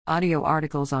Audio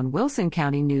articles on Wilson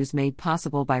County News made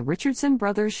possible by Richardson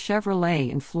Brothers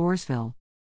Chevrolet in Floresville.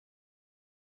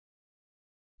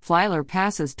 Flyler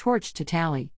passes torch to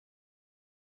Tally.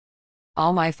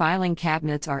 "All my filing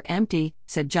cabinets are empty,"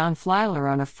 said John Flyler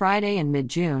on a Friday in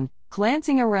mid-June,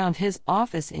 glancing around his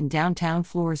office in downtown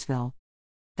Floresville.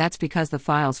 That's because the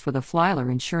files for the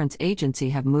Flyler Insurance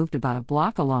Agency have moved about a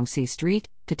block along C Street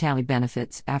to Tally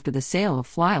Benefits after the sale of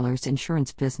Flyler's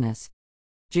insurance business.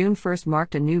 June 1st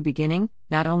marked a new beginning,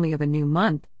 not only of a new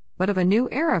month, but of a new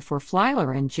era for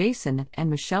Flyler and Jason and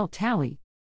Michelle Tally.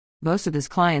 Most of his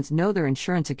clients know their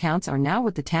insurance accounts are now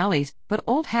with the Tallys, but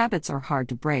old habits are hard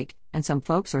to break, and some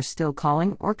folks are still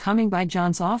calling or coming by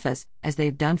John's office, as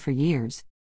they've done for years.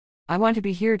 "I want to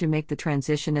be here to make the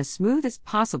transition as smooth as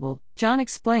possible," John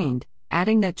explained,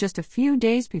 adding that just a few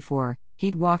days before,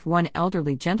 he'd walked one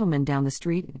elderly gentleman down the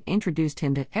street and introduced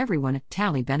him to everyone at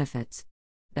Tally Benefits.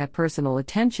 "That personal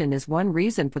attention is one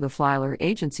reason for the Flyler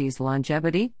Agency's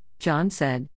longevity," John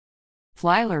said.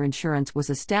 Flyler Insurance was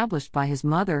established by his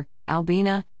mother,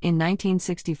 Albina, in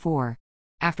 1964.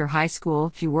 After high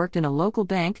school, she worked in a local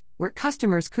bank where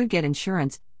customers could get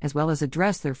insurance, as well as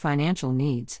address their financial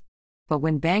needs. But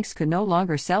when banks could no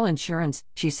longer sell insurance,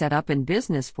 she set up in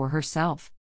business for herself.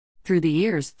 Through the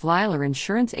years, Flyler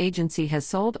Insurance Agency has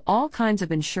sold all kinds of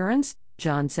insurance,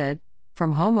 John said,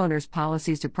 from homeowners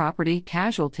policies to property,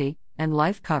 casualty, and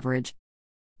life coverage.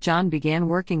 John began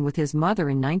working with his mother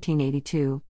in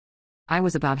 1982. "I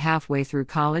was about halfway through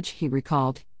college," he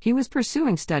recalled. He was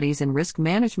pursuing studies in risk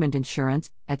management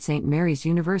insurance at St. Mary's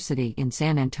University in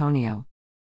San Antonio.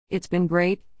 "It's been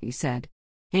great," he said.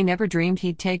 He never dreamed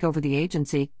he'd take over the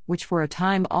agency, which for a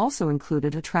time also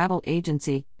included a travel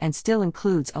agency and still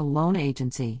includes a loan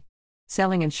agency.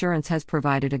 Selling insurance has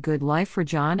provided a good life for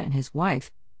John and his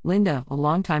wife, Linda, a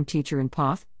longtime teacher in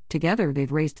Poth. Together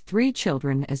they've raised 3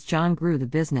 children as John grew the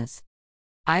business.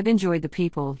 "I've enjoyed the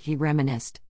people," he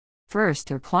reminisced. "First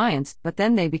they're clients, but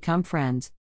then they become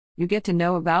friends. You get to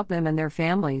know about them and their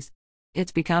families.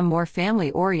 It's become more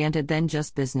family-oriented than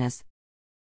just business."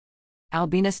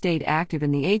 Albina stayed active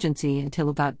in the agency until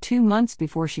about 2 months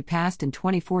before she passed in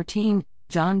 2014,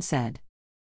 John said.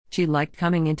 "She liked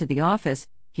coming into the office,"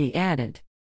 he added.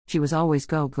 "She was always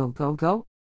go, go, go, go."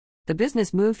 The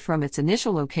business moved from its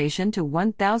initial location to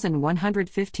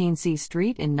 1115 C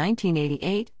Street in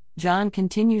 1988. John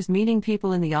continues meeting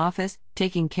people in the office,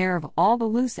 taking care of all the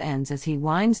loose ends as he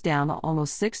winds down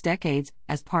almost 6 decades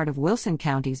as part of Wilson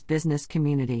County's business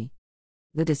community.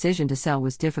 The decision to sell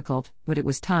was difficult, but it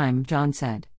was time, John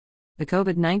said. The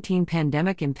COVID-19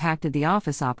 pandemic impacted the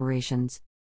office operations.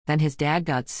 Then his dad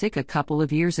got sick a couple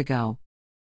of years ago.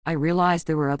 "I realized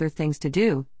there were other things to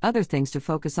do, other things to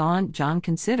focus on," John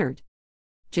considered.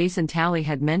 Jason Tally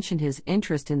had mentioned his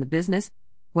interest in the business,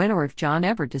 when or if John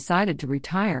ever decided to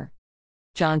retire.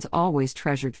 John's always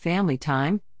treasured family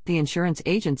time. The insurance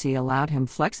agency allowed him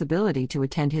flexibility to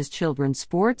attend his children's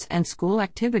sports and school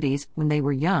activities when they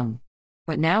were young.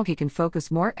 But now he can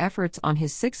focus more efforts on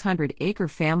his 600-acre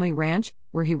family ranch,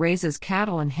 where he raises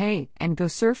cattle and hay, and go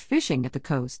surf fishing at the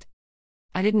coast.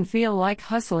 "I didn't feel like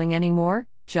hustling anymore,"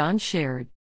 John shared.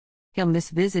 He'll miss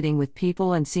visiting with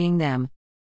people and seeing them.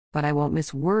 "But I won't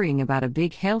miss worrying about a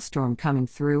big hailstorm coming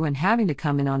through and having to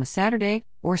come in on a Saturday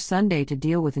or Sunday to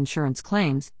deal with insurance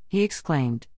claims," he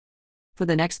exclaimed. For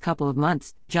the next couple of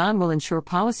months, John will ensure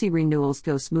policy renewals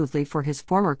go smoothly for his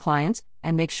former clients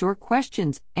and make sure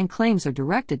questions and claims are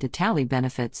directed to Tally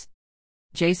Benefits.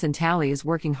 Jason Tally is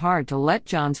working hard to let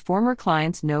John's former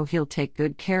clients know he'll take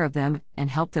good care of them and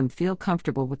help them feel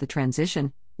comfortable with the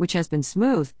transition, which has been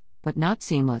smooth, but not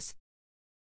seamless.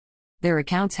 "Their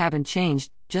accounts haven't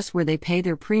changed, just where they pay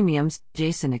their premiums,"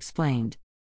 Jason explained.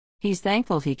 He's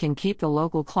thankful he can keep the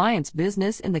local clients'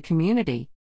 business in the community.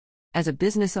 "As a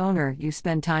business owner, you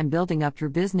spend time building up your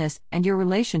business and your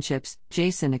relationships,"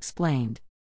 Jason explained.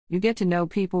 "You get to know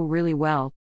people really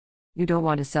well. You don't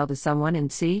want to sell to someone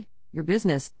and see your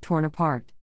business torn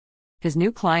apart." His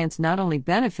new clients not only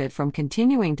benefit from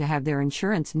continuing to have their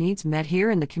insurance needs met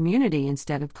here in the community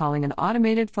instead of calling an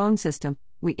automated phone system.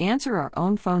 "We answer our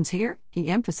own phones here," he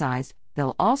emphasized.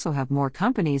 They'll also have more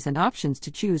companies and options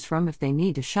to choose from if they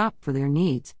need to shop for their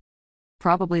needs.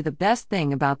 "Probably the best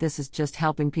thing about this is just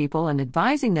helping people and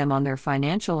advising them on their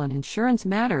financial and insurance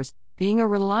matters, being a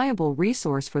reliable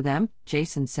resource for them,"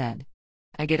 Jason said.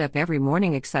 "I get up every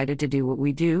morning excited to do what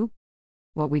we do.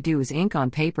 What we do is ink on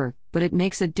paper, but it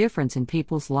makes a difference in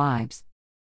people's lives.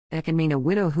 That can mean a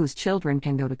widow whose children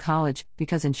can go to college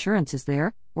because insurance is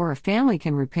there, or a family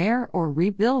can repair or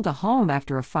rebuild a home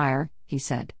after a fire," he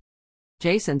said.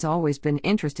 Jason's always been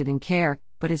interested in care,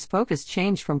 but his focus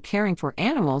changed from caring for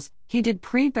animals. He did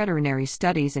pre-veterinary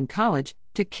studies in college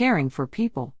to caring for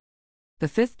people. The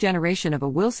fifth generation of a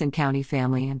Wilson County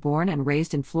family and born and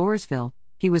raised in Floresville,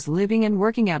 he was living and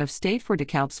working out of state for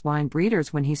DeKalb swine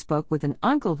breeders when he spoke with an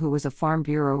uncle who was a Farm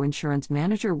Bureau insurance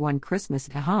manager one Christmas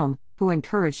at home, who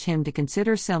encouraged him to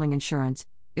consider selling insurance.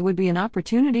 It would be an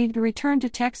opportunity to return to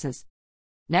Texas.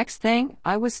 Next thing,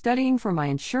 I was studying for my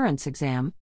insurance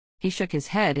exam. He shook his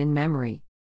head in memory.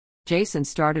 Jason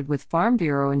started with Farm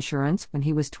Bureau insurance when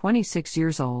he was 26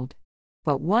 years old.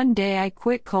 But one day I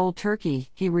quit cold turkey,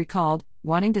 he recalled,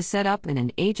 wanting to set up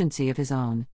an agency of his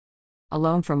own. A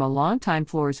loan from a longtime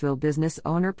Floresville business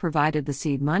owner provided the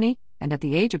seed money, and at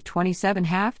the age of 27,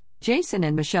 Jason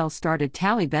and Michelle started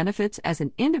Tally Benefits as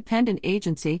an independent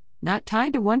agency, not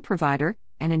tied to one provider,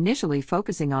 and initially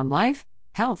focusing on life,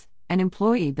 health, and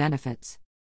employee benefits.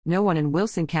 No one in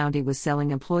Wilson County was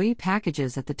selling employee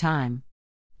packages at the time.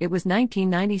 It was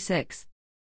 1996.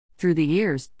 Through the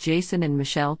years, Jason and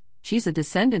Michelle, she's a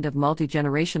descendant of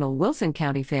multi-generational Wilson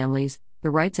County families, the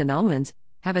Wrights and Ullmans,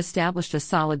 have established a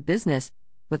solid business,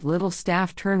 with little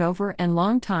staff turnover and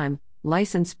long-time,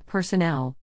 licensed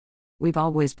personnel. We've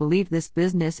always believed this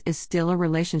business is still a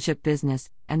relationship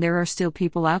business, and there are still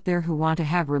people out there who want to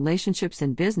have relationships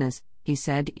in business, he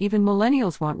said. Even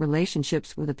millennials want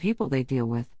relationships with the people they deal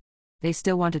with. They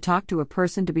still want to talk to a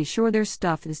person to be sure their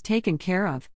stuff is taken care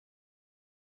of.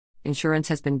 Insurance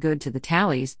has been good to the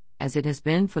Tallies, as it has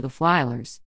been for the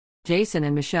Fleilers. Jason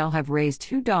and Michelle have raised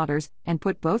 2 daughters and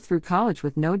put both through college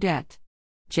with no debt.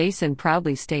 Jason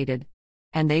proudly stated.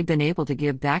 And they've been able to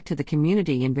give back to the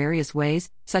community in various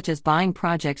ways, such as buying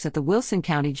projects at the Wilson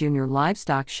County Junior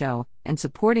Livestock Show and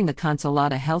supporting the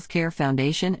Consolata Healthcare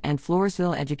Foundation and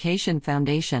Floresville Education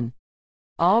Foundation.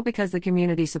 All because the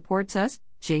community supports us,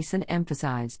 Jason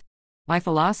emphasized. My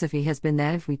philosophy has been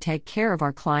that if we take care of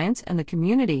our clients and the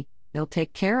community, they'll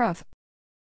take care of.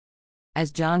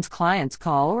 As John's clients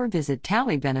call or visit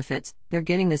Tally Benefits, they're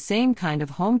getting the same kind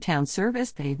of hometown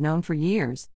service they've known for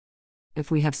years.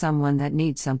 If we have someone that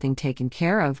needs something taken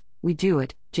care of, we do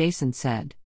it, Jason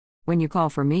said. When you call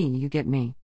for me, you get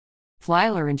me.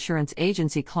 Fleiler Insurance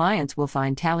Agency clients will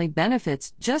find Tally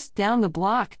Benefits just down the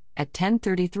block, at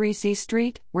 1033 C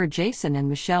Street, where Jason and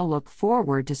Michelle look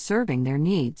forward to serving their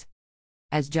needs.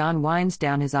 As John winds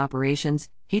down his operations,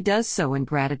 he does so in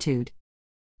gratitude.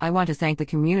 I want to thank the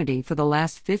community for the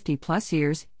last 50-plus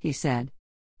years, he said.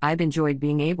 I've enjoyed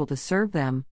being able to serve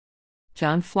them.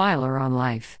 John Fleiler on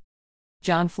life.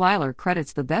 John Fleiler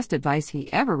credits the best advice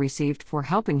he ever received for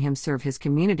helping him serve his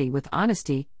community with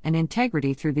honesty and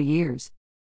integrity through the years.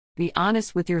 Be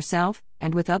honest with yourself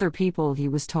and with other people, he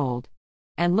was told.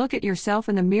 And look at yourself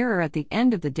in the mirror at the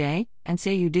end of the day and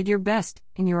say you did your best,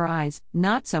 in your eyes,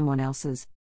 not someone else's.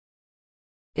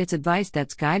 It's advice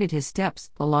that's guided his steps,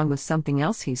 along with something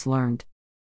else he's learned.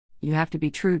 You have to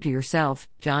be true to yourself,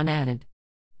 John added.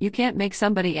 You can't make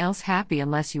somebody else happy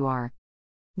unless you are.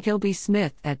 Gilby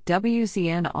Smith at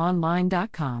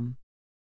WCNonline.com